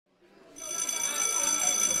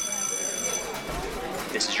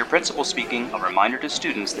This is your principal speaking. A reminder to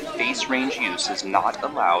students that face range use is not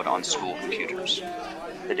allowed on school computers.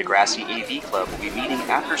 The Degrassi AV Club will be meeting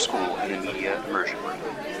after school in the media immersion room.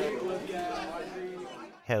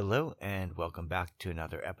 Hello and welcome back to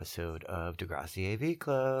another episode of Degrassi AV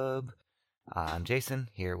Club. I'm Jason,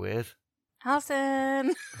 here with...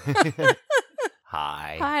 Allison!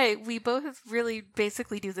 Hi. Hi, we both really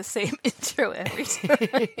basically do the same intro every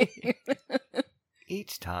time.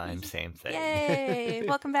 Each time, same thing. Yay!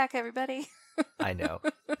 Welcome back, everybody. I know.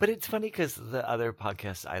 But it's funny because the other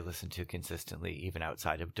podcasts I listen to consistently, even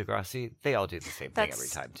outside of Degrassi, they all do the same thing every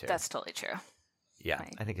time, too. That's totally true. Yeah,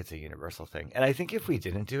 Right. I think it's a universal thing. And I think if we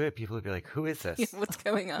didn't do it, people would be like, who is this? What's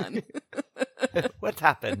going on? What's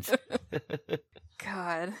happened?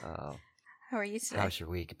 God. Oh, How are you today? how's your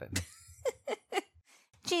week been?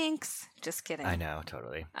 Jinx. Just kidding. I know,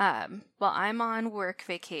 totally. Well, I'm on work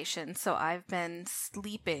vacation, so I've been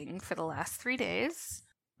sleeping for the last 3 days.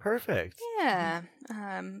 Perfect. Yeah.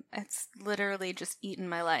 It's literally just eaten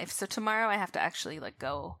my life. So tomorrow I have to actually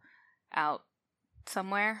go out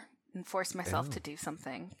somewhere and force myself Ooh. to do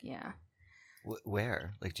something. Yeah.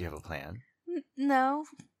 Where? Like, do you have a plan? No.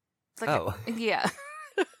 It's Oh. Yeah.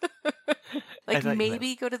 I thought you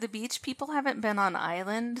maybe go to the beach. People haven't been on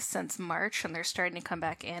island since March and they're starting to come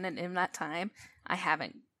back in. And in that time, I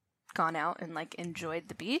haven't gone out and enjoyed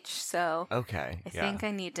the beach. So Okay. I think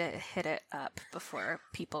I need to hit it up before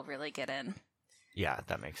people really get in. Yeah,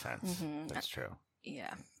 that makes sense. Mhm. That's true.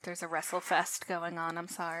 Yeah. There's a Wrestle Fest going on. I'm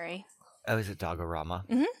sorry. Oh, is it Dogorama?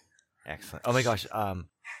 Mhm. Excellent. Oh my gosh.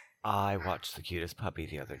 I watched the cutest puppy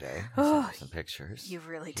the other day. I Oh, sent you some pictures. You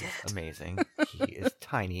really He's did. amazing. He is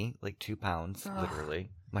tiny, like 2 pounds, Oh.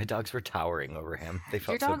 literally. My dogs were towering over him. They Your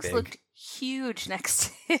felt dogs so big. looked huge next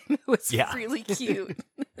to him. It was Yeah. really cute.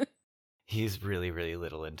 He's really, really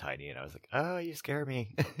little and tiny, and I was like, "Oh, you scare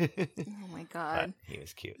me." Oh my But god. he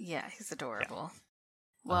was cute. Yeah, he's adorable. I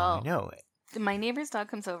Well, know. my neighbor's dog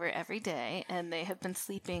comes over every day, and they have been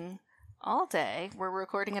sleeping all day. We're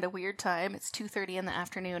recording at a weird time. It's 2:30 in the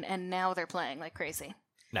afternoon, and now they're playing like crazy.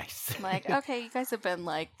 Nice. Okay, you guys have been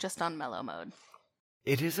just on mellow mode.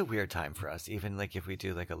 It is a weird time for us. Even if we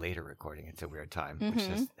do a later recording, it's a weird time, which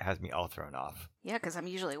Mhm. just has me all thrown off. Yeah, because I'm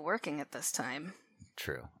usually working at this time.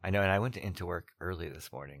 True. I know, and I went into work early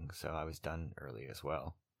this morning, so I was done early as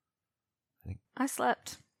well. I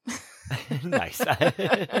slept. Nice.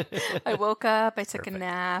 I woke up, I took Perfect. a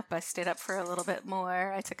nap, I stayed up for a little bit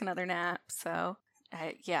more, I took another nap, so,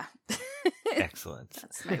 yeah. Excellent.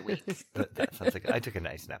 That's my week. That sounds like I took a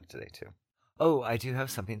nice nap today, too. Oh, I do have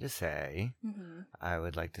something to say. Mhm. I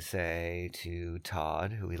would like to say to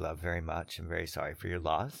Todd, who we love very much, I'm very sorry for your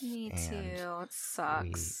loss. Me and too. It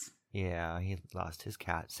sucks. Yeah, he lost his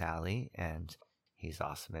cat, Sally, and he's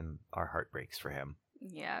awesome, and our heart breaks for him.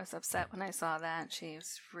 Yeah, I was upset when I saw that. She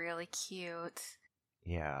was really cute.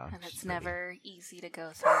 Yeah. And she's it's pretty. never easy to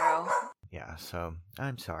go through. Yeah, so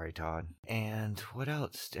I'm sorry, Todd. And what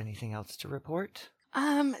else? Anything else to report?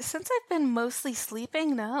 Since I've been mostly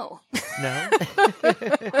sleeping, no. No?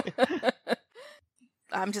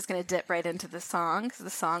 I'm just gonna dip right into the song, 'cause the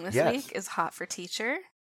song this Yes. week is Hot for Teacher,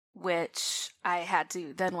 which I had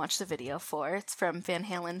to then watch the video for. It's from Van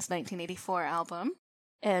Halen's 1984 album.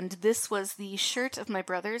 And this was the shirt of my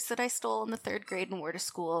brother's that I stole in the 3rd grade and wore to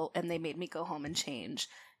school, and they made me go home and change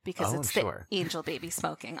because Oh, it's sure. the angel baby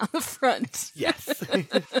smoking on the front. Yes.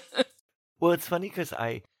 Well, it's funny because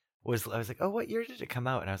I was like, oh, what year did it come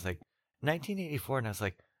out? And I was like, 1984. And I was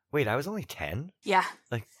like, wait, I was only 10? Yeah,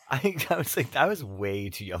 I was like, I was way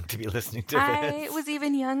too young to be listening to I this. was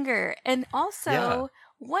even younger. And also, Yeah.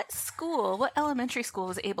 what elementary school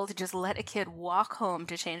was able to just let a kid walk home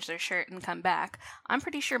to change their shirt and come back? I'm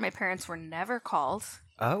pretty sure my parents were never called.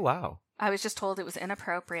 Oh, wow. I was just told it was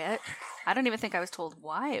inappropriate. I don't even think I was told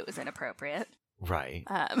why it was inappropriate. Right.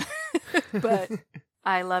 But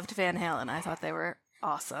I loved Van Halen. I thought they were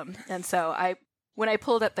awesome. And so when I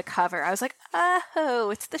pulled up the cover, I was like, oh,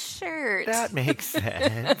 it's the shirt. That makes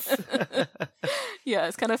sense. Yeah,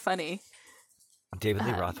 it's kind of funny. David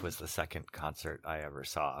Lee Roth was the second concert I ever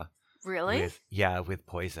saw. Really? With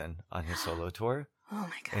Poison on his solo tour. Oh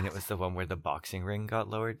my god. And it was the one where the boxing ring got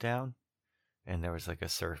lowered down. And there was a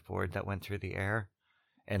surfboard that went through the air.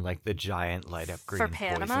 And the giant light up green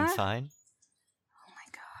Panama? Poison sign. Oh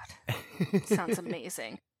my god. Sounds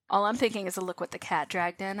amazing. All I'm thinking is the Look What the Cat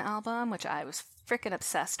Dragged In album, which I was freaking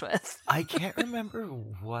obsessed with. I can't remember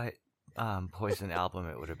what Poison album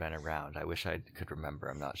it would have been around. I wish I could remember.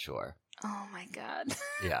 I'm not sure. Oh my god.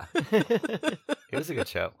 Yeah. It was a good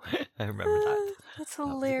show. I remember that. That's That was a good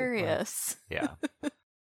one. hilarious. Yeah.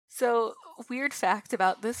 So, weird fact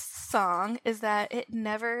about this song is that it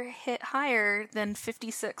never hit higher than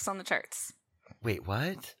 56 on the charts. Wait,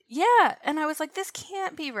 what? Yeah, and I was like, this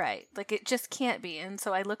can't be right. Like, it just can't be. And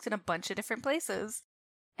so I looked in a bunch of different places,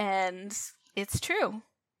 and it's true.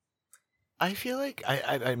 I feel like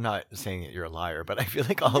I'm not saying that you're a liar, but I feel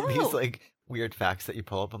like all these like weird facts that you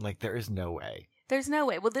pull up, I'm like, there is no way. There's no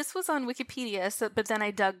way. Well, this was on Wikipedia, but then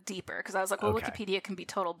I dug deeper because I was like, well, Okay. Wikipedia can be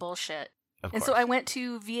total bullshit. Of And course. so I went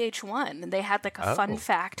to VH1, and they had like a fun Oh.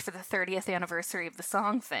 fact for the 30th anniversary of the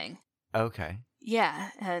song thing. Okay. Yeah,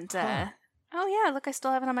 and Huh. oh yeah, look, I still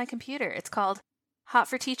have it on my computer. It's called Hot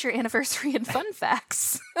for Teacher Anniversary and Fun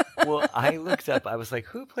Facts. Well, I looked up. I was like,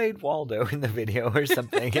 who played Waldo in the video or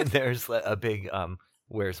something? And there's a big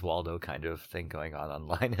 "Where's Waldo" kind of thing going on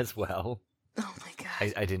online as well. Oh my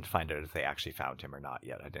god. I didn't find out if they actually found him or not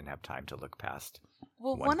yet. I didn't have time to look past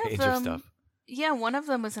Well, one one page of them, of stuff. yeah, one of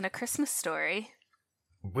them was in A Christmas Story.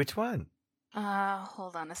 Which one?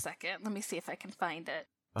 Hold on a second. Let me see if I can find it.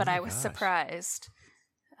 Oh But my I was gosh. surprised.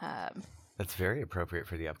 That's very appropriate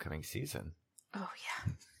for the upcoming season. Oh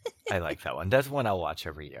yeah. I like that one. That's one I'll watch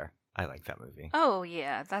every year. I like that movie. Oh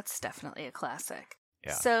yeah, that's definitely a classic.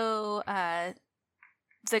 Yeah. So,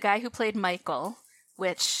 the guy who played Michael,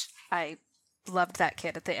 which I loved that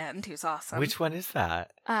kid at the end, who's awesome. Which one is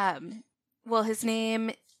that? Well, his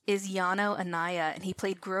name is Yano Anaya, and he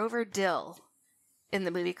played Grover Dill in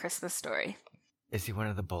the movie Christmas Story. Is he one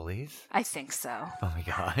of the bullies? I think so. Oh my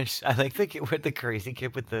gosh. I like the kid with the crazy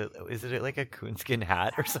kid with the, is it like a coonskin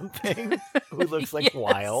hat or something? Who looks like Yes.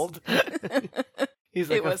 Wild. He's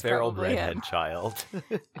like It a was feral probably redhead him. child.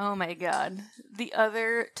 Oh my god. The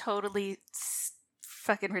other totally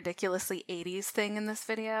fucking ridiculously 80s thing in this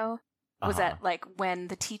video was Uh-huh. that, like, when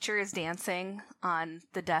the teacher is dancing on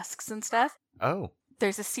the desks and stuff, Oh.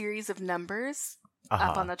 there's a series of numbers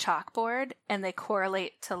Uh-huh. up on the chalkboard, and they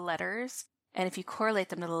correlate to letters. And if you correlate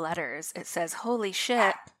them to the letters, it says, holy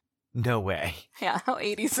shit. No way. Yeah, how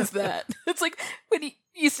 80s is that? It's like when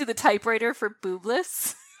you see the typewriter for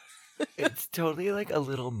Boobless. It's totally like a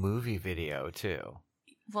little movie video too.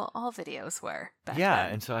 Well, all videos were back Yeah,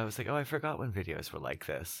 then. and so I was like, oh, I forgot when videos were like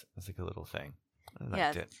this. It was like a little thing. I liked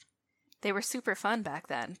Yeah. it. They were super fun back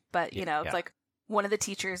then. But, you know, Yeah. like one of the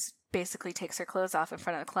teachers basically takes her clothes off in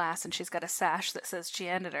front of the class, and she's got a sash that says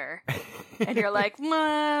janitor. And you're like,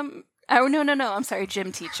 Mom. Oh, no, I'm sorry,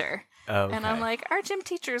 gym teacher. Okay. And I'm like, our gym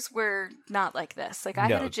teachers were not like this. Like, I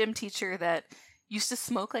had No. a gym teacher that used to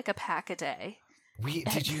smoke like a pack a day.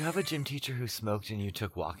 Did you have a gym teacher who smoked and you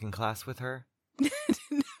took walking class with her?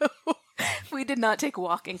 No, we did not take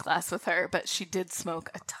walking class with her, but she did smoke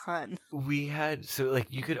a ton. We had, so like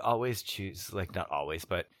you could always choose, like not always,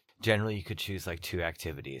 but generally you could choose like 2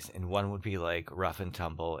 activities. And one would be like rough and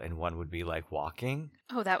tumble and one would be like walking.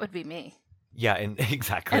 Oh, that would be me. Yeah, and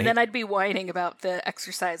exactly. And then I'd be whining about the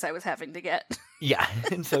exercise I was having to get. Yeah,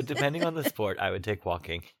 and so depending on the sport, I would take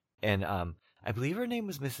walking. And I believe her name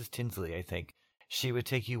was Mrs. Tinsley, I think. She would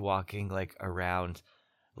take you walking like around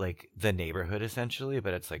like the neighborhood essentially,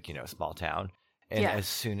 but it's like, you know, small town. And Yeah. as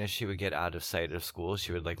soon as she would get out of sight of school,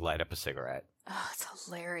 she would like light up a cigarette. Oh, it's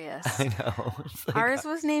hilarious. I know. It's like, Ours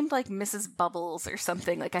was named like Mrs. Bubbles or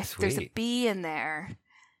something. Like there's a Sweet. B in there.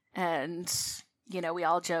 And, you know, we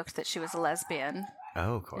all joked that she was a lesbian.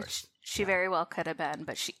 oh, of Which course. she very well could have been,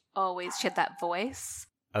 but she had that voice.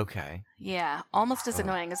 Okay. Yeah, almost as Oh.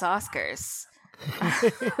 annoying as Oscar's.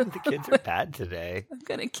 The kids are bad today. I'm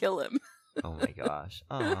gonna kill him. Oh my gosh.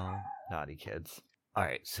 Oh, naughty kids. All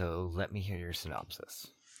right, so let me hear your synopsis.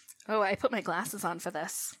 Oh, I put my glasses on for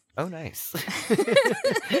this. Oh, nice.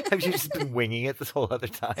 Have you just been winging it this whole other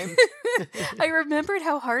time? I remembered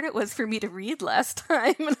how hard it was for me to read last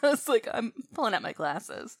time, and I was like, I'm pulling out my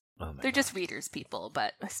glasses. Oh my They're just gosh. readers, people,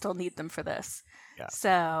 but I still need them for this. Yeah.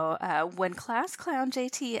 So, when class clown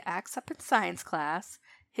JT acts up in science class,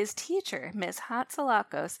 his teacher, Ms.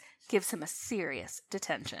 Hatsalakos, gives him a serious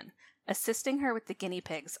detention, assisting her with the guinea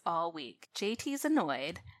pigs all week. JT's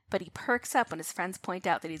annoyed, but he perks up when his friends point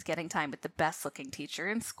out that he's getting time with the best-looking teacher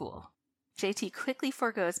in school. JT quickly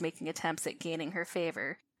forgoes making attempts at gaining her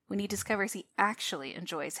favor when he discovers he actually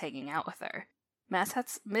enjoys hanging out with her.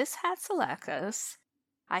 Miss Hatsalakos,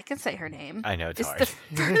 I can say her name, I know it's is hard. the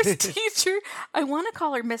first teacher. I want to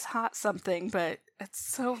call her Miss Hot something, but it's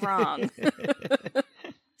so wrong.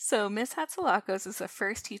 So Miss Hatsalakos is the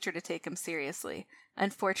first teacher to take him seriously.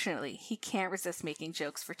 Unfortunately, he can't resist making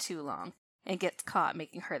jokes for too long and gets caught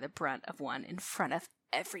making her the brunt of one in front of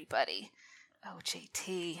everybody. Oh,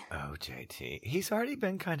 JT. Oh, JT. He's already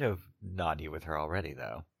been kind of naughty with her already,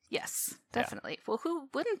 though. Yes, Yeah. definitely. Well, who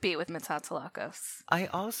wouldn't be with Mitsatsalakos? I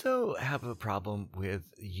also have a problem with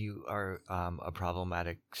you are a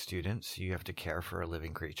problematic student, so you have to care for a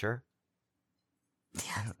living creature. I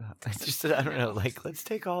Yeah. don't know. It's just, I don't know. Like, let's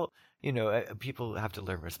take all, people have to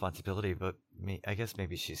learn responsibility, but I guess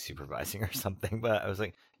maybe she's supervising or something. But I was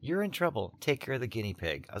like, you're in trouble. Take care of the guinea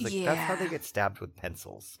pig. I was like, that's how they Yeah. get stabbed with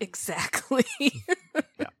pencils. Exactly.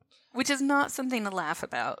 Yeah. Which is not something to laugh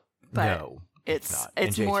about, but No, it's not. And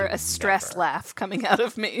JT more a would stress never. laugh coming out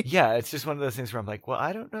of me. Yeah, it's just one of those things where I'm like, well,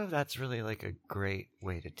 I don't know if that's really like a great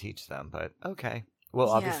way to teach them, but okay. Well,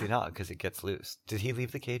 obviously Yeah. not, because it gets loose. Did he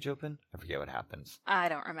leave the cage open? I forget what happens. I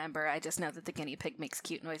don't remember. I just know that the guinea pig makes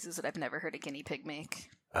cute noises that I've never heard a guinea pig make.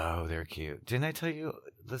 Oh, they're cute. Didn't I tell you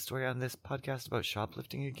the story on this podcast about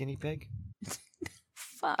shoplifting a guinea pig?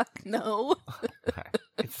 Fuck, no. Okay.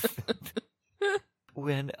 It's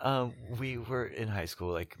when we were in high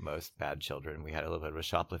school, like most bad children, we had a little bit of a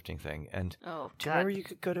shoplifting thing. And Oh, do you God. remember you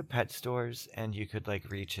could go to pet stores and you could like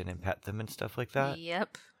reach in and pet them and stuff like that?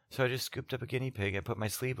 Yep. So I just scooped up a guinea pig. I put my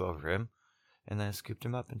sleeve over him, and then I scooped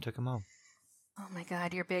him up and took him home. Oh my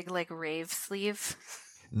God, your big, like, rave sleeve.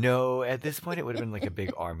 No, at this point it would have been like a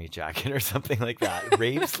big army jacket or something like that.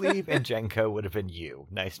 Rave sleeve and Jenko would have been you.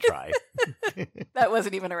 Nice try. That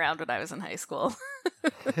wasn't even around when I was in high school.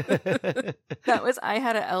 I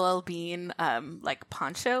had a LL Bean, like,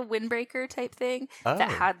 poncho windbreaker type thing that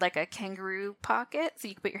Oh. had, like, a kangaroo pocket, so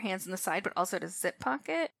you could put your hands in the side, but also had a zip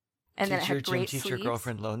pocket. And then Did it your had gym great teacher sleeves.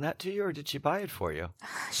 girlfriend loan that to you, or did she buy it for you?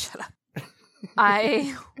 Shut up.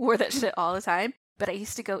 I wore that shit all the time, but I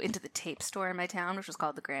used to go into the tape store in my town, which was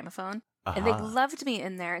called the Gramophone, and they Uh-huh. loved me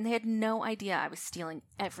in there, and they had no idea I was stealing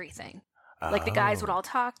everything. Like, the guys would Oh. all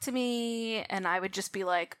talk to me, and I would just be,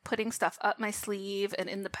 like, putting stuff up my sleeve and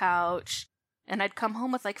in the pouch, and I'd come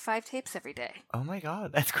home with, like, 5 tapes every day. Oh my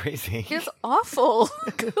god, that's crazy. It was awful.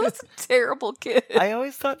 I was a terrible kid. I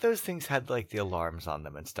always thought those things had like the alarms on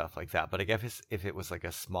them and stuff like that, but I guess if it was like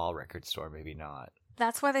a small record store, maybe not.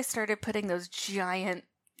 That's why they started putting those giant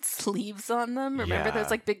sleeves on them. Remember Yeah. those,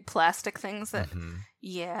 like, big plastic things that... Mhm.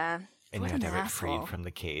 Yeah. And you What had to an have it freed asshole. from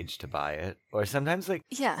the cage to buy it. Or sometimes like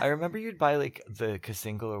Yeah. I remember you'd buy like the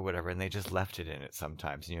Kasingle or whatever, and they just left it in it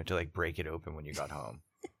sometimes, and you had to like break it open when you got home.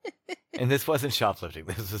 And this wasn't shoplifting;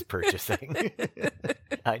 this was purchasing.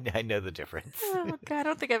 I know the difference. Oh, God, I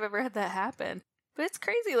don't think I've ever had that happen. But it's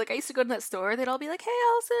crazy. Like, I used to go to that store, they'd all be like, hey,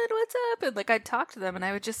 Allison, what's up? And, like, I'd talk to them, and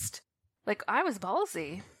I would just, like, I was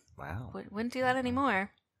ballsy. Wow. Wouldn't do that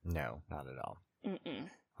anymore. No, not at all. Mm-mm.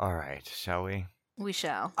 All right, shall we? We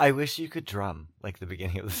shall. I wish you could drum like the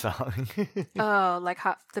beginning of the song. Oh, like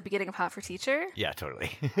the beginning of Hot for Teacher? Yeah,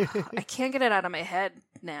 totally. I can't get it out of my head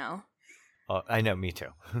now. Oh, I know, me too.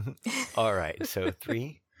 All right, so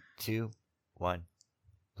 3, 2, 1,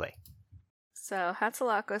 play. So,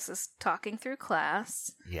 Hatsalakos is talking through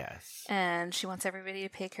class, Yes. and she wants everybody to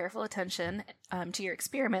pay careful attention to your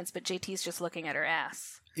experiments, but JT's just looking at her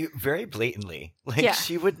ass. Very blatantly. Like, Yeah.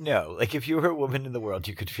 she would know. Like, if you were a woman in the world,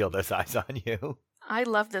 you could feel those eyes on you. I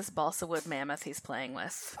love this balsa wood mammoth he's playing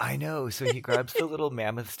with. I know. So he grabs the little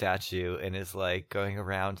mammoth statue and is, like, going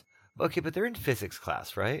around. Okay, but they're in physics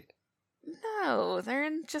class, right? No, they're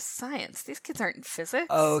in just science. These kids aren't in physics.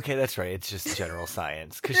 Oh, okay, that's right. It's just general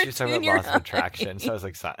science. Because she They're was talking about junior laws of high. attraction. So I was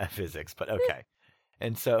like, physics, but okay.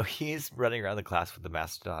 And so he's running around the class with the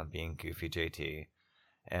mastodon being Goofy JT.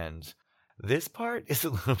 And this part is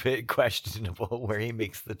a little bit questionable where he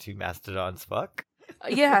makes the two mastodons fuck.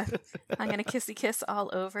 Yeah, I'm gonna kissy kiss all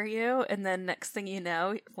over you, and then next thing you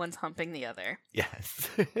know, one's humping the other. Yes.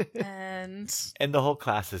 And And the whole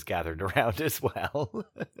class is gathered around as well.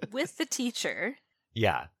 with the teacher,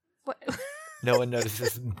 Yeah. what? No one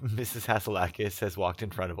notices Mrs. Hasselakis has walked in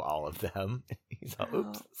front of all of them. He's all,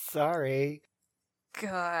 oops, Oh. sorry.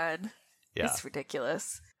 God, Yeah. it's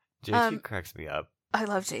ridiculous. JT cracks me up. I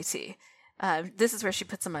love JT. This is where she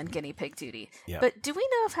puts him on guinea pig duty. Yeah. But do we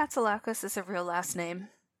know if Hatsalakos is a real last name?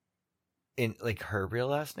 In like her real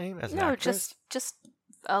last name as an No, actress? just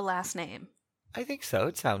a last name. I think so.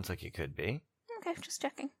 It sounds like it could be. Okay, just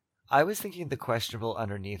checking. I was thinking the questionable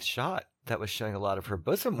underneath shot that was showing a lot of her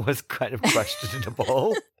bosom was kind of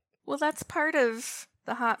questionable. Well, that's part of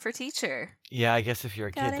the Hot for Teacher. Yeah, I guess if you're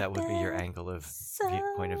a Got kid, it that would be your bad, angle of So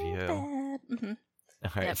point of view. Mm-hmm.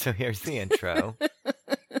 All right, Yep. so here's the intro.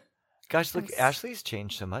 Gosh, look, Thanks. Ashley's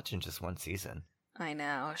changed so much in just one season. I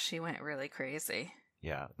know, she went really crazy.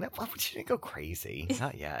 Yeah. No, well, she didn't go crazy.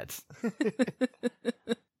 Not yet.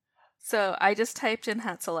 So I just typed in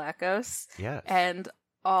Hatsalakos, Yes. and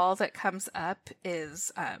all that comes up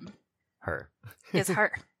is Her.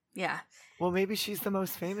 her. Yeah. Well, maybe she's the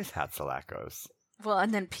most famous Hatsalakos. Well,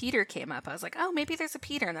 and then Peter came up. I was like, oh, maybe there's a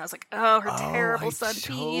Peter. And I was like, oh, her terrible I son,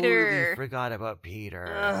 totally Peter. forgot about Peter.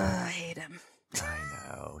 Ugh, I hate him. I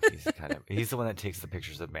know. He's the one that takes the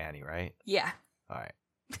pictures of Manny, right? Yeah. All right.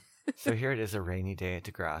 So here it is, a rainy day at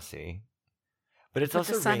Degrassi. But it's With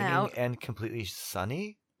the also sun raining out. and completely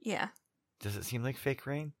sunny. Yeah. Does it seem like fake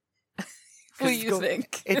rain? What do you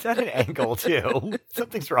think? It's at an angle, too.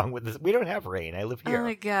 Something's wrong with this. We don't have rain. I live here. Oh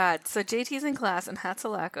my god. So JT's in class and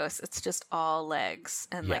Hatsalakos, it's just all legs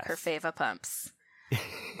and like her Yes. fava pumps.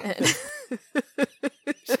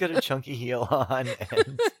 She's got a chunky heel on,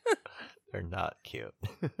 and they're not cute.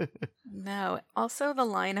 No. Also, the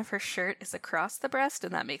line of her shirt is across the breast,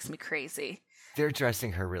 and that makes me crazy. They're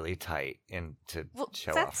dressing her really tight and to Well,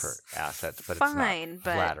 show off her that's assets, but fine, it's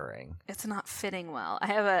but- not flattering. It's not fitting well. I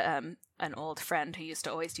have an old friend who used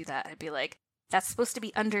to always do that. I'd be like, that's supposed to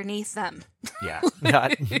be underneath them. Yeah,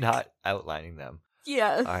 not outlining them.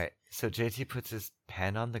 Yeah. All right, so JT puts his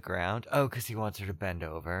pen on the ground. Oh, because he wants her to bend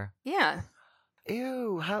over. Yeah.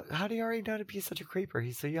 Ew, how do you already know to be such a creeper?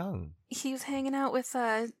 He's so young. He was hanging out with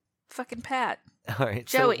fucking Pat. All right,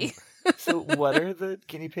 Joey. So what are the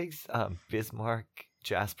guinea pigs? Bismarck,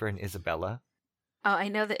 Jasper, and Isabella. Oh, I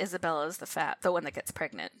know that Isabella is the one that gets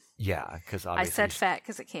pregnant. Yeah, because I obviously. said fat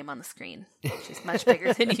because it came on the screen. She's much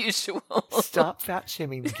bigger than usual. Stop fat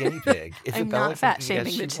shaming the guinea pig. I'm Isabella not fat can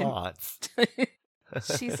shaming get the she wants.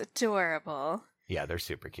 She's adorable. Yeah, they're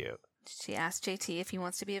super cute. She asked JT if he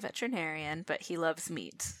wants to be a veterinarian, but he loves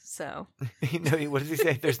meat, so. What does he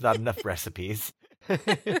say? There's not enough recipes.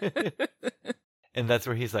 And that's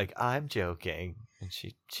where he's like, I'm joking. And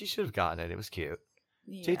she should have gotten it. It was cute.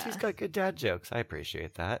 Yeah. JT's got good dad jokes. I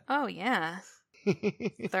appreciate that. Oh, yeah.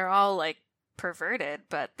 They're all, like, perverted,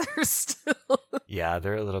 but they're still... Yeah,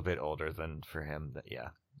 they're a little bit older than for him. Yeah.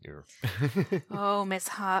 You're... Oh, Miss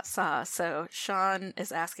Hot Sauce. So Sean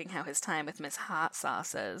is asking how his time with Miss Hot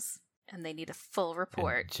Sauce is, and they need a full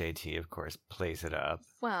report. And JT, of course, plays it up.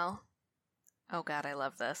 Well, oh god, I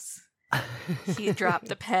love this. He dropped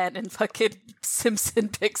the pen and fucking Simpson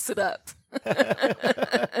picks it up.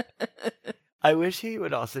 I wish he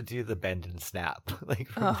would also do the bend and snap, like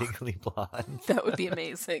from Oh. Legally Blonde. That would be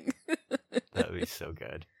amazing. That would be so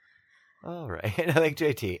good. All right. And I like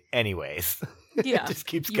JT. Anyways. Yeah. It just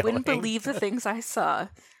keeps You going. wouldn't believe the things I saw.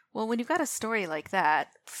 Well, when you've got a story like that,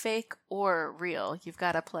 fake or real, you've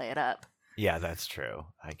got to play it up. Yeah, that's true,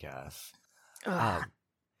 I guess. Ugh.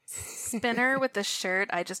 Spinner with the shirt,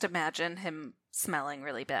 I just imagine him smelling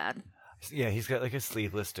really bad. Yeah, he's got like a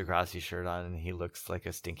sleeveless Degrassi shirt on, and he looks like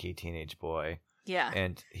a stinky teenage boy. Yeah.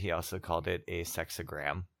 And he also called it a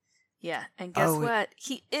sexagram. Yeah. And guess Oh, what?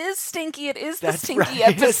 He is stinky. It is the That's stinky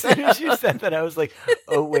right. episode. As soon as you said that, I was like,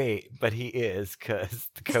 oh, wait, but he is, because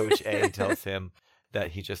Coach A tells him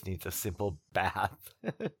that he just needs a simple bath.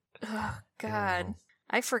 Oh, God. Ew.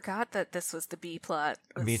 I forgot that this was the B plot.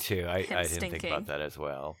 Me too. I him didn't think stinking. about that as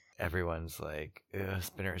well. Everyone's like, ugh,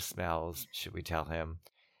 Spinner smells. Should we tell him?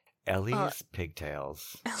 Ellie's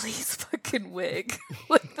pigtails. Ellie's fucking wig.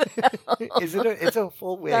 What the hell? It's a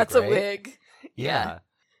full wig, That's right? a wig. Yeah.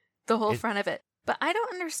 The whole It- front of it. But I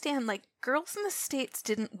don't understand, like, girls in the States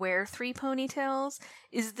didn't wear 3 ponytails.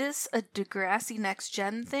 Is this a Degrassi Next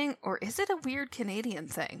Gen thing, or is it a weird Canadian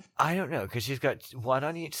thing? I don't know, because she's got one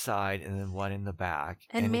on each side and then one in the back.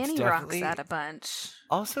 And it's Manny rocks definitely- that a bunch.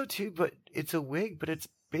 Also, too, but it's a wig, but it's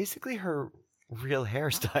basically her real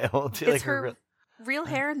hairstyle. Too. It's like her real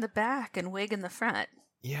hair in the back and wig in the front.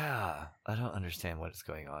 Yeah, I don't understand what is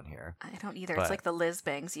going on here. I don't either. But- It's like the Liz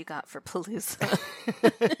bangs you got for Palooza.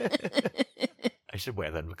 I should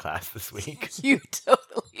wear them to class this week. You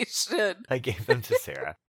totally should. I gave them to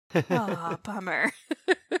Sarah. Aw, bummer.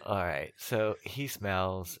 All right, so he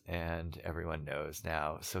smells, and everyone knows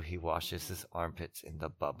now. So he washes his armpits in the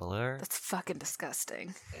bubbler. That's fucking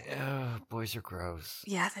disgusting. Ugh, boys are gross.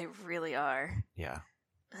 Yeah, they really are. Yeah,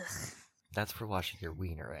 Ugh. that's for washing your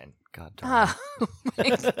wiener in. God darn. Oh my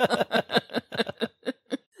god.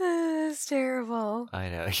 It's terrible. I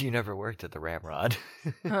know. You never worked at the Ramrod.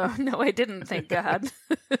 Oh, no, I didn't, thank God.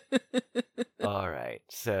 All right,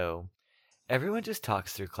 so everyone just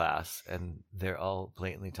talks through class, and they're all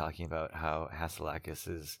blatantly talking about how Hasilakis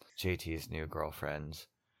is JT's new girlfriend.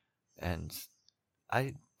 And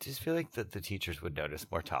I just feel like that the teachers would notice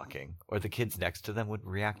more talking, or the kids next to them would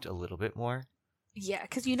react a little bit more. Yeah,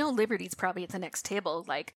 because you know Liberty's probably at the next table,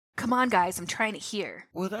 like, come on, guys, I'm trying to hear.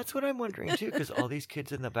 Well, that's what I'm wondering too, because all these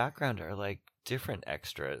kids in the background are like different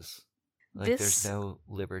extras. Like This- there's no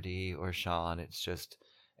Liberty or Sean. It's just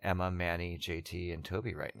Emma, Manny, JT, and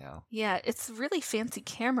Toby right now. Yeah, it's really fancy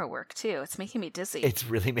camera work, too. It's making me dizzy. It's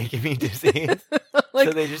really making me dizzy. Like,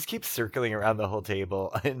 so they just keep circling around the whole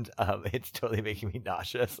table, and it's totally making me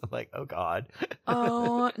nauseous. I'm like, oh God.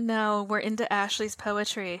 oh no, we're into Ashley's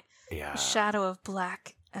poetry. Yeah. A shadow of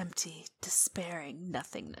black, empty, despairing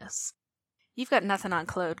nothingness. You've got nothing on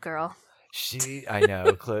Claude, girl. I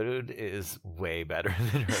know, Claude is way better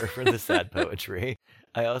than her for the sad poetry.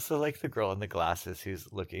 I also like the girl in the glasses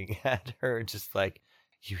who's looking at her just like,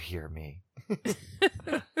 you hear me.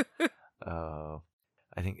 Oh,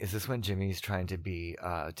 I think, is this when Jimmy's trying to be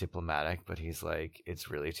diplomatic, but he's like, it's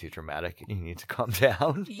really too dramatic and you need to calm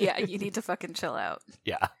down? Yeah, you need to fucking chill out.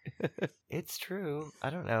 Yeah. It's true.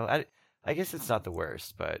 I don't know. I guess it's not the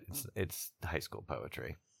worst, but it's high school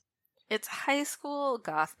poetry. It's high school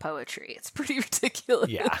goth poetry. It's pretty ridiculous.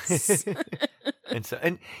 Yeah.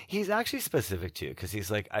 And he's actually specific too, because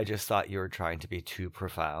he's like, I just thought you were trying to be too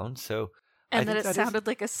profound. So and then it sounded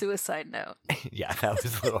like a suicide note. Yeah, that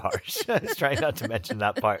was a little harsh. I was trying not to mention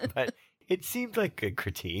that part, but it seemed like good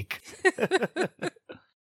critique.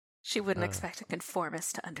 She wouldn't expect a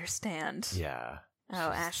conformist to understand. Yeah. Oh,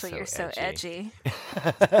 Ashley, you're so edgy.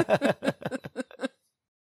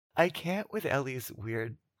 I can't with Ellie's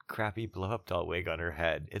weird, crappy blow-up doll wig on her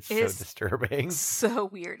head. It's so disturbing. So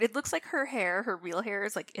weird. It looks like her real hair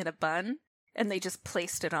is like in a bun, and they just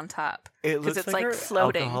placed it on top. It looks it's like her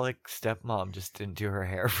floating. Alcoholic stepmom just didn't do her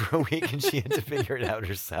hair for a week, and she had to figure it out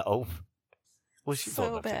herself. Well, she's so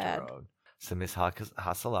old enough bad. to do her own. So Miss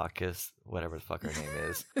Hasalakis, whatever the fuck her name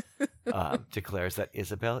is, declares that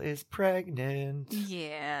Isabel is pregnant.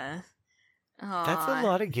 Yeah. Aww. That's a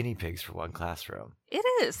lot of guinea pigs for one classroom. It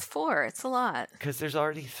is 4. It's a lot. Because there's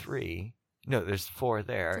already 3. No, there's 4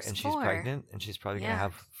 there, There's and 4. she's pregnant, and she's probably going to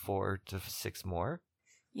have 4 to 6 more.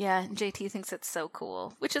 Yeah, and JT thinks it's so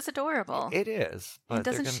cool, which is adorable. It is. But and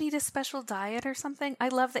doesn't she eat a special diet or something? I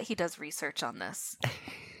love that he does research on this.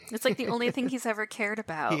 It's like the only thing he's ever cared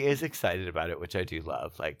about. He is excited about it, which I do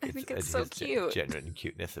love. Like, I think it's so cute. Genuine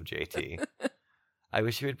cuteness of JT. I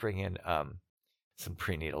wish he would bring in some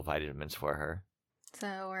prenatal vitamins for her.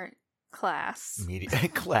 So we're class.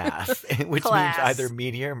 Class, which means either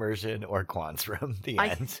media immersion or Kwan's room. The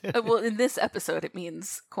end. Well, in this episode, it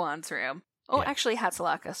means Kwan's room. Oh, Yeah. actually,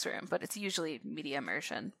 Hatzalaka's room, but it's usually media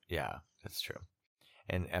immersion. Yeah, that's true.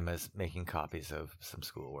 And Emma's making copies of some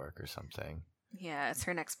schoolwork or something. Yeah, it's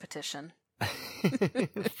her next petition.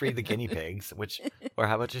 Free the guinea pigs, or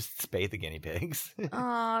how about just spay the guinea pigs?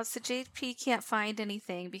 Oh, so JP can't find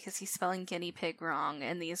anything because he's spelling guinea pig wrong,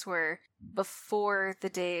 and these were before the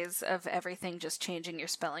days of everything just changing your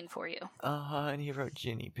spelling for you. And he wrote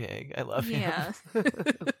guinea pig. I love Yeah. him.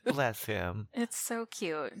 Bless him. It's so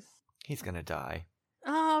cute. He's gonna die.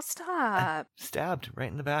 Oh, stop. Stabbed right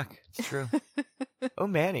in the back. It's true. Oh,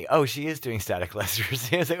 Manny. Oh, she is doing static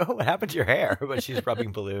electricity. I was like, oh, what happened to your hair? But she's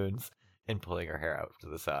rubbing balloons and pulling her hair out to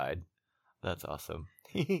the side. That's awesome.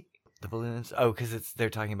 The balloons. Oh, because they're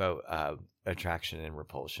talking about attraction and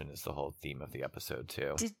repulsion is the whole theme of the episode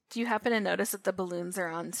too. Did you happen to notice that the balloons are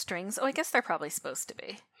on strings? Oh, I guess they're probably supposed to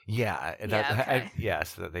be. Yeah. Okay.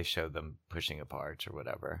 So that they showed them pushing apart or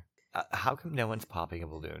whatever. How come no one's popping a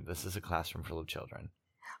balloon? This is a classroom full of children.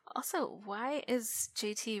 Also, why is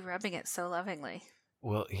JT rubbing it so lovingly?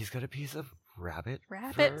 Well, he's got a piece of rabbit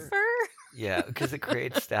fur? Yeah, because it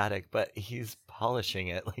creates static, but he's polishing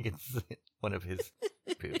it like it's one of his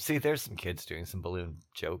poops. See, there's some kids doing some balloon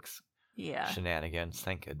jokes. Yeah. Shenanigans,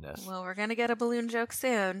 thank goodness. Well, we're going to get a balloon joke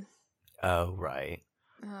soon. Oh, right.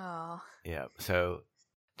 Oh. Yeah, so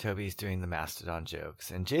Toby's doing the mastodon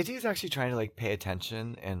jokes, and JT's actually trying to like pay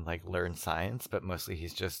attention and like learn science, but mostly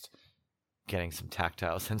he's just getting some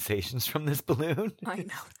tactile sensations from this balloon. I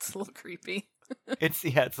know, it's a little creepy. It's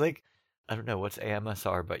like, I don't know, what's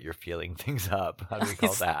AMSR, but you're feeling things up. How do we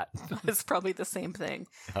call that? It's probably the same thing.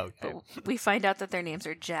 Okay. But we find out that their names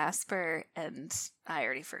are Jasper and I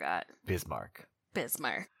already forgot. Bismarck.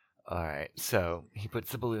 All right, so he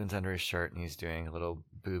puts the balloons under his shirt and he's doing a little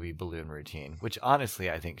booby balloon routine, which honestly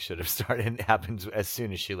I think should have started and happened as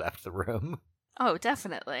soon as she left the room. Oh,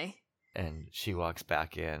 definitely. And she walks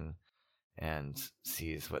back in and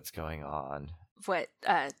sees what's going on. What,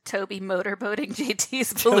 Toby motorboating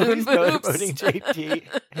JT's balloon moves? Motorboating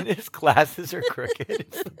JT, and his glasses are crooked.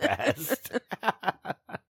 It's the best.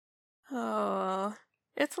 Oh,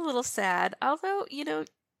 it's a little sad. Although, it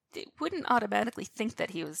wouldn't automatically think that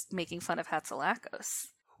he was making fun of Hatzalakos.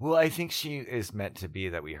 Well, I think she is meant to be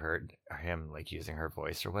that we heard him like using her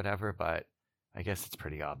voice or whatever, but I guess it's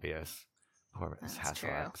pretty obvious. Poor Miss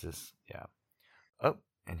Hatzalakos is, yeah. Oh,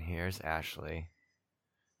 and here's Ashley,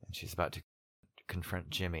 and she's about to confront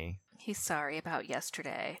Jimmy. He's sorry about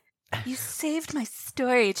yesterday. You saved my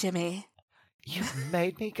story, Jimmy. You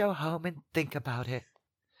made me go home and think about it.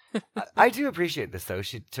 I do appreciate this, though.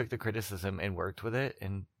 She took the criticism and worked with it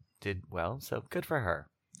and did well, so good for her.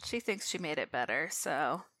 She thinks she made it better,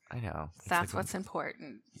 so I know. that's what's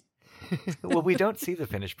important. Well, we don't see the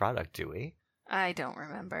finished product, do we? I don't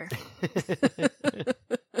remember.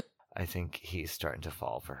 I think he's starting to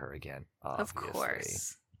fall for her again, obviously. Of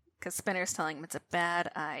course. Because Spinner's telling him it's a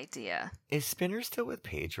bad idea. Is Spinner still with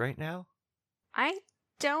Paige right now? I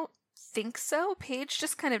don't think so. Paige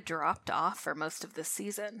just kind of dropped off for most of this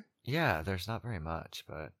season. Yeah, there's not very much,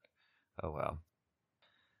 but oh well.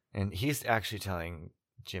 And he's actually telling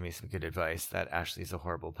Jimmy some good advice that Ashley's a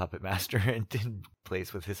horrible puppet master and didn't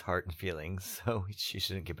plays with his heart and feelings, so she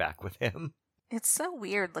shouldn't get back with him. It's so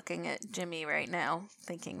weird looking at Jimmy right now,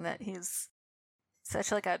 thinking that he's such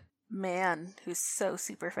like a man who's so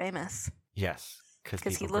super famous. Yes, because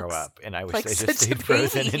 'Cause he people grow looks up, and I wish like they such just a stayed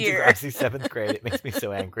frozen baby in here. Degrassi 7th grade. It makes me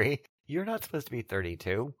so angry. You're not supposed to be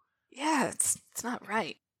 32. Yeah, it's not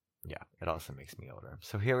right. Yeah, it also makes me older.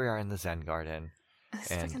 So here we are in the Zen Garden,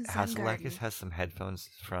 This and frickin' Zen garden. Hazelakis has some headphones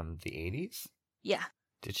from the 80s. Yeah,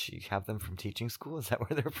 Did she have them from teaching school? Is that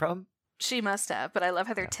where they're from? she must have, but I love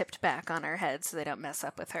how they're Yeah. tipped back on her head so they don't mess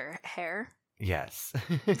up with her hair. Yes.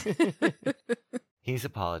 He's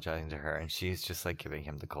apologizing to her, and she's just like giving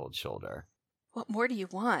him the cold shoulder. What more do you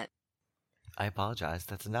want? I apologize.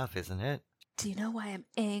 That's enough, isn't it? Do you know why I'm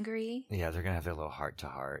angry? Yeah, they're going to have their little heart to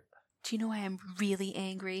heart. Do you know why I'm really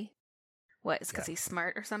angry? What, it's because Yeah. he's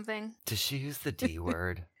smart or something? Does she use the D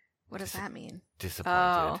word? What does that mean? Disappointed.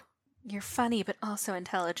 Oh, you're funny but also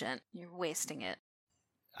intelligent. You're wasting it.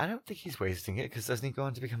 I don't think he's wasting it, because doesn't he go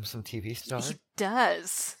on to become some TV star? He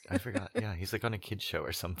does. I forgot. Yeah, he's like on a kid show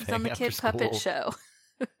or something. He's on the after Kid Puppet school. Show.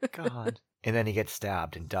 God. And then he gets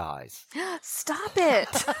stabbed and dies. Stop it!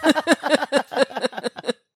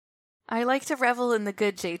 I like to revel in the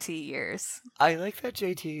good JT years. I like that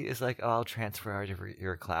JT is like, oh, I'll transfer out of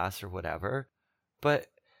your class or whatever. But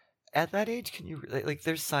at that age, can you, like,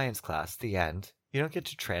 there's science class, the end. You don't get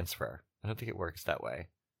to transfer. I don't think it works that way.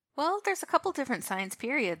 Well, there's a couple different science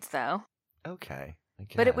periods, though. Okay. I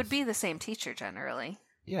But it would guess. be the same teacher generally.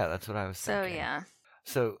 Yeah, that's what I was So, thinking. yeah.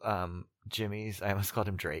 So, Jimmy's, I almost called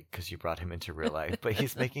him Drake because you brought him into real life, but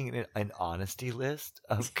he's making an honesty list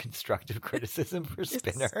of constructive criticism for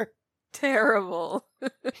Spinner. Terrible.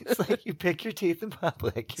 It's like, you pick your teeth in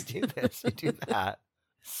public, you do this, you do that.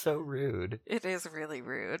 So rude. It is really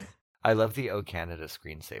rude. I love the O Canada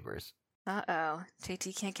screensavers. Uh-oh.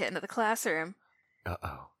 JT can't get into the classroom.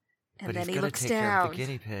 Uh-oh. And But then he's he gotta looks take care of down. the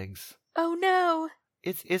guinea pigs. Oh, no.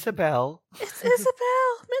 It's Isabel. It's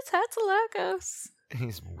Isabel. Miss Hatzilakos.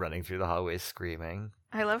 He's running through the hallways screaming.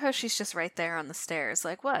 I love how she's just right there on the stairs.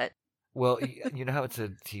 Like, what? Well, you know how it's a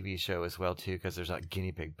TV show as well, too, because there's like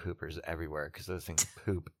guinea pig poopers everywhere, because those things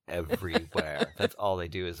poop everywhere. That's all they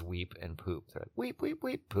do is weep and poop. They're like, weep, weep,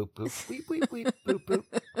 weep, poop, poop, weep, weep, weep, poop, poop.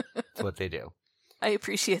 That's what they do. I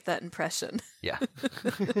appreciate that impression. Yeah.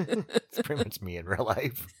 It's pretty much me in real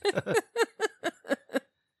life.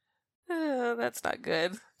 Oh, that's not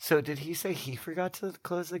good. So did he say he forgot to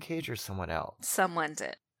close the cage or someone else? Someone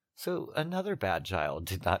did. So another bad child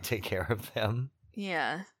did not take care of them.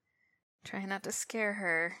 Yeah. Try not to scare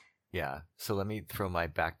her. Yeah. So let me throw my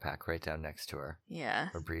backpack right down next to her. Yeah.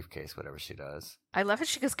 Or briefcase, whatever she does. I love how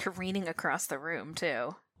she goes careening across the room,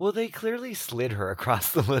 too. Well, they clearly slid her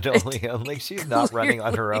across the linoleum. Like, she's not running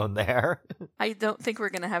on her own there. I don't think we're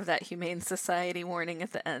going to have that Humane Society warning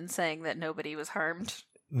at the end saying that nobody was harmed.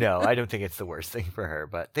 No, I don't think it's the worst thing for her.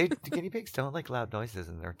 But the guinea pigs don't like loud noises,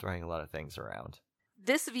 and they're throwing a lot of things around.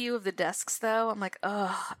 This view of the desks, though, I'm like,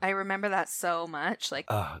 oh, I remember that so much. Like,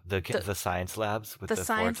 The science labs with the the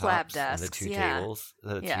science floor lab tops and the desks, two yeah. tables,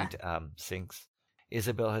 the Yeah. two sinks.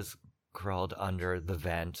 Isabel has crawled under the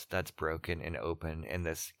vent that's broken and open in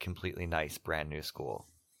this completely nice brand new school.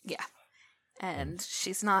 yeah. And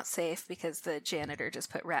she's not safe because the janitor just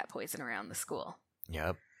put rat poison around the school.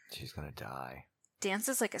 Yep, she's gonna die.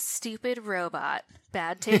 Dances like a stupid robot.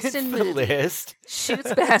 Bad taste It's in the movies. list.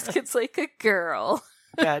 Shoots baskets like a girl.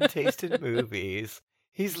 Bad taste in movies.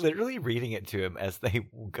 He's literally reading it to him as they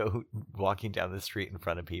go walking down the street in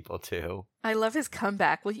front of people too. I love his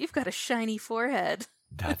comeback. Well, you've got a shiny forehead.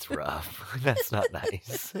 That's rough. That's not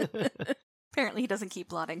nice. Apparently, he doesn't keep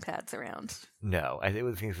blotting pads around. No, I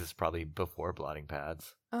would think this is probably before blotting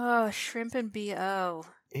pads. Oh, shrimp and B.O.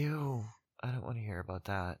 Ew, I don't want to hear about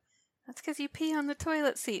that. That's because you pee on the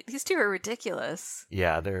toilet seat. These two are ridiculous.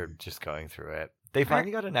 Yeah, they're just going through it. They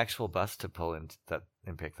finally got an actual bus to pull in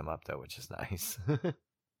and pick them up, though, which is nice.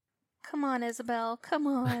 Come on, Isabel. Come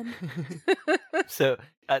on. So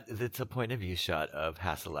it's a point of view shot of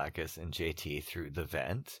Hatzilakis and JT through the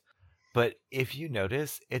vent. But if you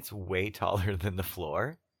notice, it's way taller than the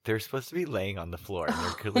floor. They're supposed to be laying on the floor, and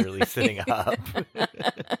they're clearly sitting up.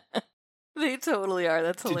 They totally are.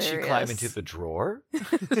 That's Did hilarious. she climb into the drawer?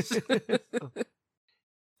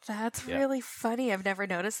 That's Yeah. really funny. I've never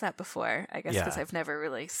noticed that before. I guess because Yeah. I've never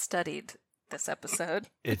really studied this episode.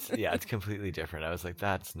 It's completely different. I was like,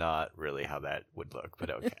 that's not really how that would look, but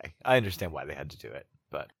okay. I understand why they had to do it.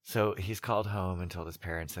 But so he's called home and told his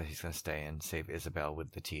parents that he's going to stay and save Isabel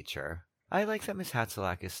with the teacher. I like that Miss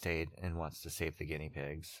Hatzilakis stayed and wants to save the guinea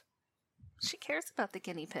pigs. She cares about the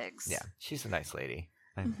guinea pigs. Yeah, she's a nice lady.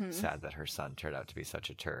 I'm Mhm. sad that her son turned out to be such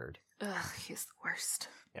a turd. Ugh, he's the worst.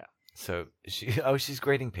 So she's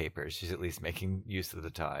grading papers. She's at least making use of the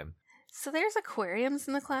time. So there's aquariums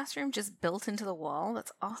in the classroom just built into the wall.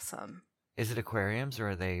 That's awesome. Is it aquariums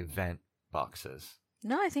or are they vent boxes?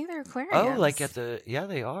 No, I think they're aquariums. Oh, like at the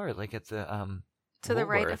they are like at the to the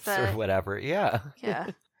right of Woolworths or the whatever. Yeah.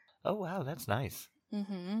 yeah. Oh wow, that's nice.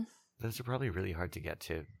 Mm-hmm. Those are probably really hard to get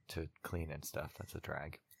to clean and stuff. That's a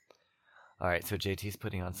drag. All right, so JT's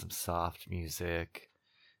putting on some soft music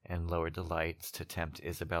and lowered the lights to tempt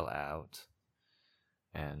Isabel out.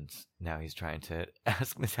 And now he's trying to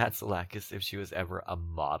ask Miss Hatzilakis if she was ever a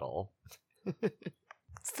model.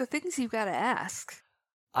 It's the things you gotta ask.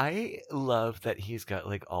 I love that he's got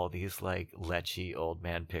like all these like lechy old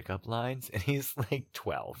man pickup lines, and he's like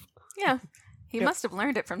 12. Yeah. He Yeah. must have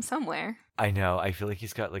learned it from somewhere. I know. I feel like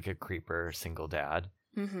he's got like a creeper single dad.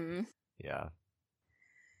 Mm-hmm. Yeah.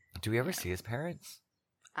 Do we ever see his parents?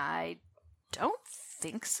 I don't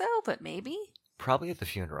think so, but maybe. Probably at the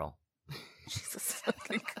funeral. Jesus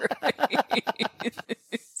fucking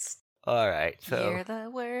Christ. All right, so You're the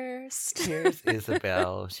worst. here's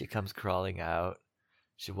Isabel. She comes crawling out.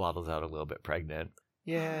 She waddles out a little bit pregnant.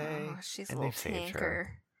 Yay. Oh, she's And a little they've saved her.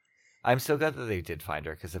 tanker. I'm so glad that they did find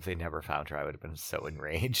her, because if they never found her, I would have been so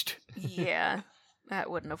enraged. Yeah. That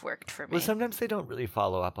wouldn't have worked for me. Well, sometimes they don't really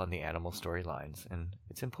follow up on the animal storylines, and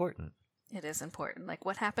it's important. It is important. Like,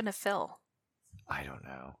 what happened to Phil? I don't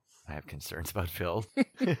know. I have concerns about Phil.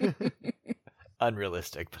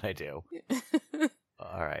 Unrealistic, but I do.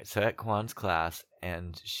 All right, so at Kwan's class,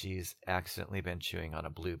 and she's accidentally been chewing on a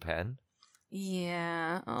blue pen.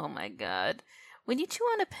 Yeah. Oh my god. When you chew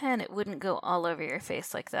on a pen, it wouldn't go all over your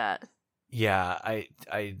face like that. Yeah,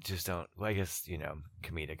 I just don't. Well, I guess,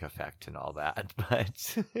 comedic effect and all that,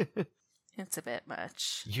 but It's a bit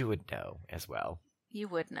much. you would know as well. You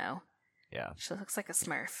would know. Yeah. She looks like a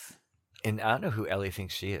Smurf. And I don't know who Ellie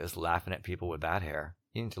thinks she is, laughing at people with that hair.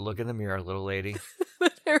 You need to look in the mirror, little lady.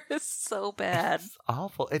 That hair is so bad. It's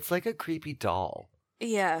awful. It's like a creepy doll.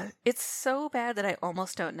 Yeah, it's so bad that I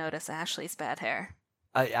almost don't notice Ashley's bad hair.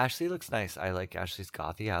 Ashley looks nice. I like Ashley's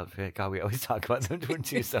gothy outfit. God, we always talk about them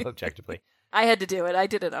two so objectively. I had to do it. I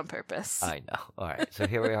did it on purpose. I know. All right, so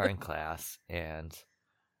here we are in class, and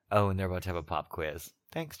they're about to have a pop quiz.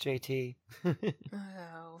 Thanks, JT.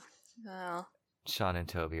 Oh, well. Sean and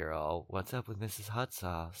Toby are all, what's up with Mrs. Hot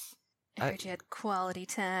Sauce? I heard you had quality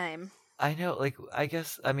time. I know, like, I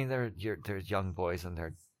guess, I mean, they're young boys and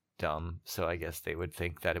they're dumb, so I guess they would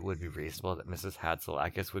think that it would be reasonable that Mrs.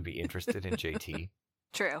 Hatzilakis would be interested in JT.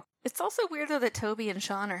 True. It's also weird, though, that Toby and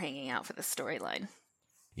Sean are hanging out for the storyline.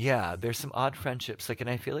 Yeah, there's some odd friendships, like, and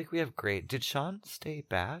I feel like we have great... Did Sean stay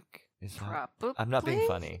back? Probably. I'm not being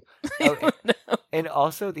funny. I Oh, don't know. And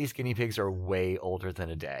also, these guinea pigs are way older than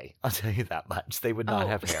a day. I'll tell you that much. They would not Oh.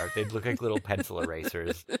 have hair. They'd look like little pencil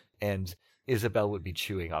erasers. And Isabel would be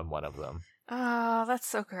chewing on one of them. Oh, that's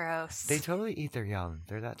so gross. They totally eat their young.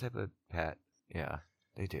 They're that type of pet. Yeah,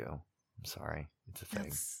 they do. I'm sorry. It's a thing.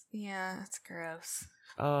 It's gross.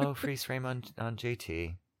 Oh, freeze frame on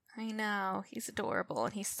JT. I know. He's adorable,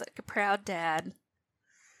 and he's like a proud dad.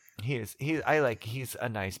 He's a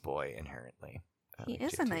nice boy inherently. I He like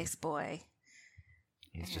is a JT. nice boy.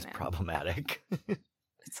 He's I just know. problematic.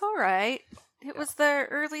 It's all right. It was the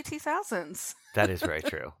early 2000s. That is very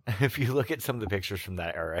true. If you look at some of the pictures from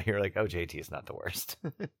that era, you're like, oh, JT is not the worst.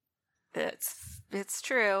 It's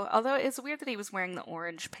true. Although it's weird that he was wearing the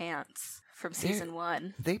orange pants from season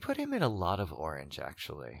 1. They put him in a lot of orange,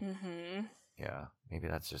 actually. Mm-hmm. Yeah, maybe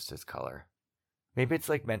that's just his color. Maybe it's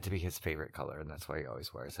like meant to be his favorite color, and that's why he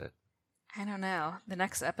always wears it. I don't know. The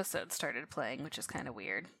next episode started playing, which is kind of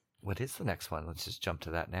weird. What is the next one? Let's just jump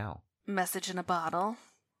to that now. Message in a Bottle.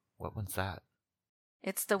 What one's that?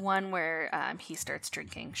 It's the one where he starts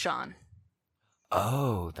drinking. Sean.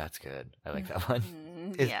 Oh, that's good. I like that one.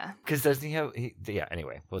 Yeah. Because doesn't he have... yeah,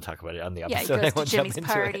 anyway, we'll talk about it on the Yeah, he episode. I goes to won't jump Jimmy's into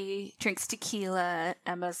it. party, drinks tequila.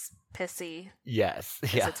 Emma's pissy. Yes,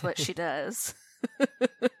 'Cause yeah. it's what she does.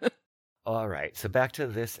 All right, so back to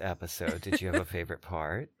this episode. Did you have a favorite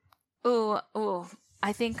part? Ooh,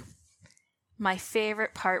 I think My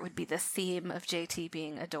favorite part would be the theme of JT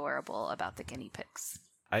being adorable about the guinea pigs.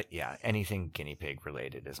 Yeah, anything guinea pig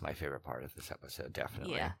related is my favorite part of this episode,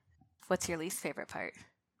 definitely. Yeah. What's your least favorite part?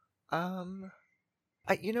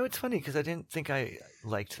 It's funny because I didn't think I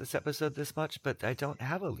liked this episode this much, but I don't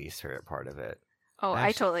have a least favorite part of it. Oh,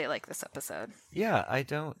 I totally like this episode. Yeah, I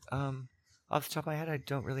don't. Off the top of my head, I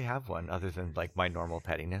don't really have one other than like my normal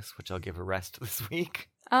pettiness, which I'll give a rest this week.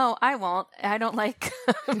 Oh, I won't. I don't like.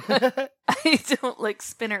 I don't like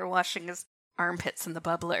Spinner washing his armpits in the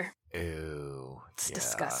bubbler. Ew, it's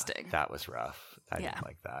disgusting. That was rough. I didn't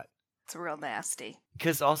like that. It's real nasty.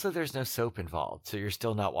 Because also, there's no soap involved, so you're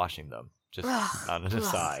still not washing them. Just on an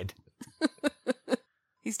aside.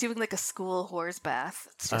 He's doing like a school whores bath.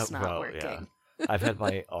 It's just not working. Yeah. I've had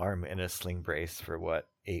my arm in a sling brace for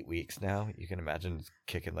 8 weeks now. You can imagine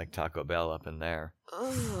kicking like Taco Bell up in there.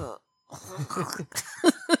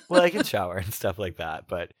 Well, I can shower and stuff like that,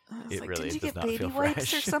 but it really does not feel fresh.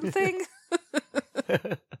 Did you get baby wipes or something?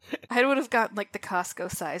 I would have gotten like the Costco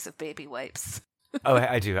size of baby wipes. Oh,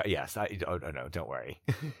 I do. Yes. Oh no, don't worry.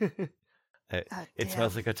 It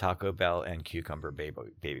smells like a Taco Bell and cucumber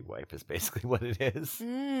baby wipe is basically what it is.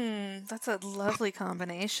 That's a lovely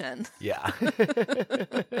combination. Yeah.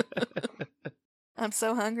 I'm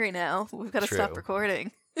so hungry now. We've got to stop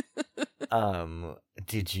recording.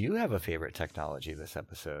 Did you have a favorite technology this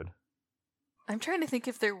episode? I'm trying to think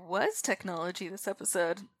if there was technology this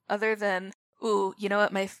episode other than, you know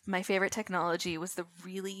what? My favorite technology was the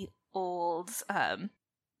really old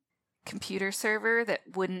computer server that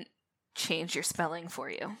wouldn't change your spelling for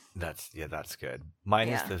you. That's good. Mine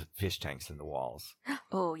is the fish tanks in the walls.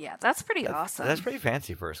 Oh yeah, that's pretty awesome. That's pretty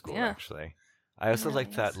fancy for a school, actually. I also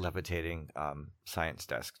liked that levitating science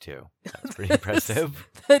desk too. That's pretty impressive.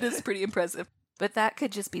 That is pretty impressive. But that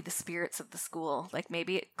could just be the spirits of the school. Like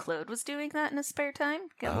maybe Claude was doing that in his spare time,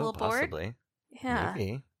 get a little bored. Possibly. Yeah.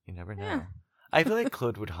 Maybe. You never know. Yeah. I feel like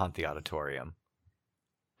Claude would haunt the auditorium.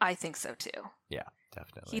 I think so too. Yeah.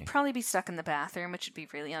 Definitely. He'd probably be stuck in the bathroom, which would be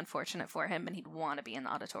really unfortunate for him, and he'd want to be in the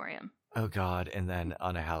auditorium. Oh, God. And then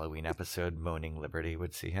on a Halloween episode, Moaning Liberty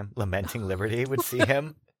would see him. Lamenting Liberty would see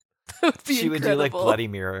him. That would be She incredible. would do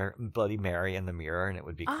like Bloody Mary in the mirror, and it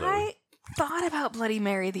would be Chloe. I thought about Bloody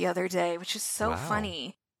Mary the other day, which is so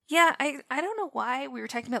funny. Yeah, I don't know why. We were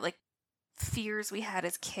talking about like fears we had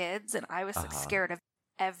as kids, and I was like scared of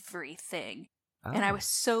everything. Oh. And I was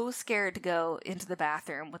so scared to go into the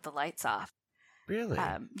bathroom with the lights off. Really?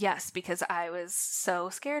 Yes, because I was so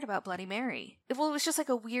scared about Bloody Mary. Well, it was just like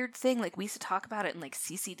a weird thing. Like we used to talk about it in like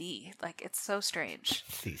CCD. Like it's so strange.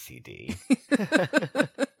 CCD.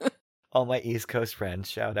 All my East Coast friends,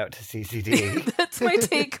 shout out to CCD. That's my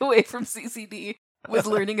takeaway from CCD was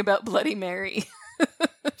learning about Bloody Mary.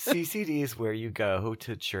 CCD is where you go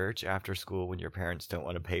to church after school when your parents don't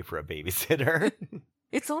want to pay for a babysitter.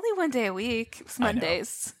 It's only one day a week. It's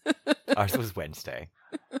Mondays. Ours was Wednesday.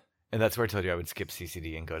 And that's where I told you I would skip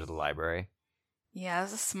CCD and go to the library. Yeah, it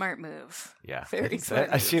was a smart move. Yeah. Very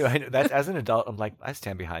smart move. I know, that's, as an adult, I'm like, I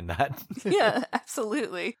stand behind that. Yeah,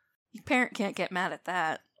 absolutely. Your parent can't get mad at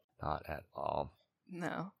that. Not at all.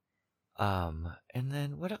 No. And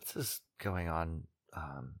then what else is going on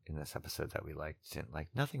in this episode that we liked? Didn't like?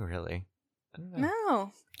 Nothing really. I don't know.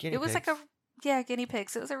 No. Guinea pigs. Like guinea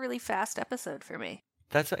pigs. It was a really fast episode for me.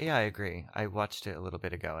 I agree. I watched it a little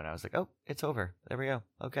bit ago and I was like, oh, it's over. There we go.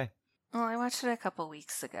 Okay. Well, I watched it a couple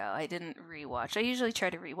weeks ago. I didn't rewatch. I usually try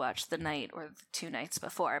to rewatch the night or the 2 nights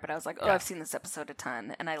before, but I was like, I've seen this episode a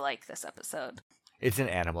ton, and I like this episode. It's an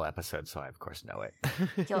animal episode, so I, of course, know it.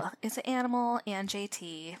 Yeah, it's an animal and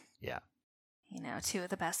JT. Yeah. 2 of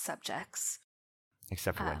the best subjects.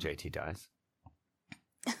 Except for when JT dies.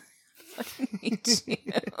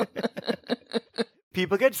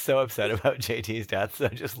 People get so upset about JT's death, so I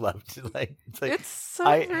just love to it's so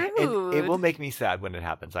rude. It will make me sad when it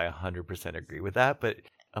happens. I 100% agree with that, but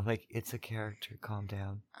I'm like, it's a character. Calm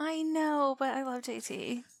down. I know, but I love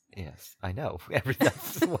JT. Yes, I know.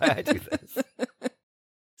 That's why I do this.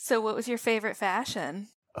 So, what was your favorite fashion?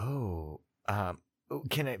 Can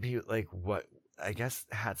it be like what? I guess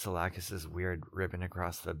Hatsalakis's weird ribbon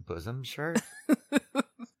across the bosom shirt.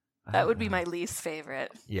 That would be my least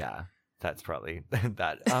favorite. Yeah. That's probably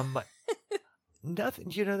that.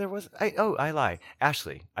 Nothing. There was. I lie.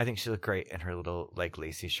 Ashley. I think she looked great in her little like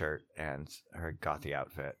lacy shirt and her gothy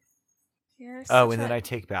outfit. Then I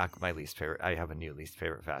take back my least favorite. I have a new least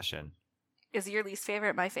favorite fashion. Is your least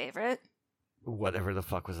favorite my favorite? Whatever the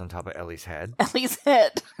fuck was on top of Ellie's head. Ellie's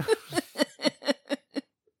head. Because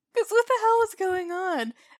what the hell was going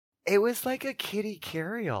on? It was like a Kitty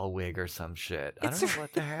Carryall wig or some shit. I don't know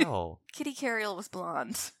what the hell. Kitty Carryall was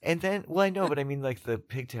blonde. And then, well, I know, but I mean like the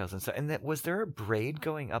pigtails and stuff. And then, was there a braid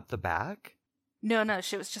going up the back? No,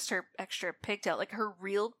 she was just her extra pigtail. Like her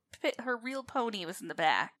real pony was in the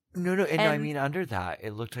back. No, and I mean under that,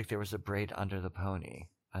 it looked like there was a braid under the pony.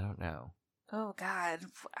 I don't know. Oh God,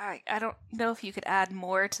 I don't know if you could add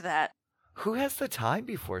more to that. Who has the time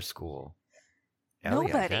before school? Ellie,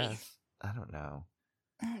 Nobody. I guess. I don't know.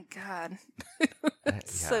 Oh God,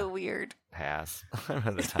 that's so weird. Pass. I don't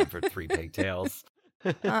have the time for 3 pigtails.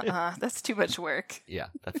 That's too much work. Yeah,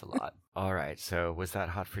 that's a lot. All right, so was that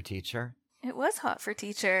Hot for Teacher? It was Hot for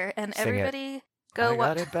Teacher, and Sing everybody go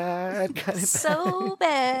watch. Got it bad. So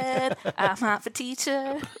bad. I'm Hot for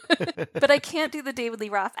Teacher, but I can't do the David Lee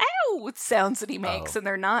Roth "ow" sounds that he makes, and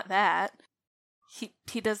they're not that.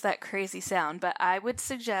 He does that crazy sound, but I would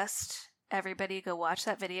suggest everybody go watch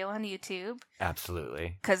that video on YouTube.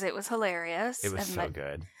 Absolutely. Because it was hilarious. It was so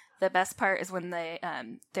good. The best part is when they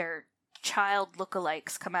their child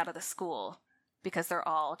lookalikes come out of the school because they're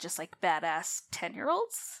all just like badass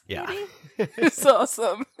 10-year-olds. Yeah. It's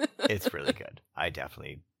awesome. It's really good. I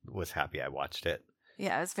definitely was happy I watched it.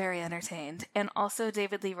 Yeah, I was very entertained. And also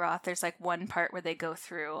David Lee Roth, there's like one part where they go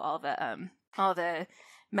through all the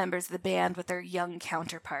members of the band with their young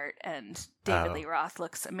counterpart, and David Lee Roth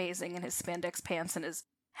looks amazing in his spandex pants and his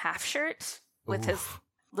half shirt with his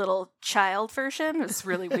little child version. It's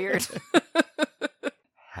really weird.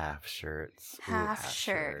 Half shirts. Half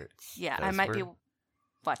shirts. Yeah, I might be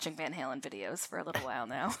watching Van Halen videos for a little while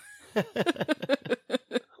now.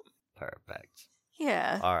 Perfect.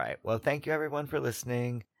 Yeah. All right. Well, thank you everyone for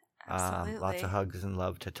listening. Absolutely. Lots of hugs and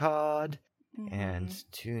love to Todd. And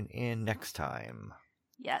tune in next time.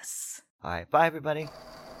 Yes. All right. Bye, everybody.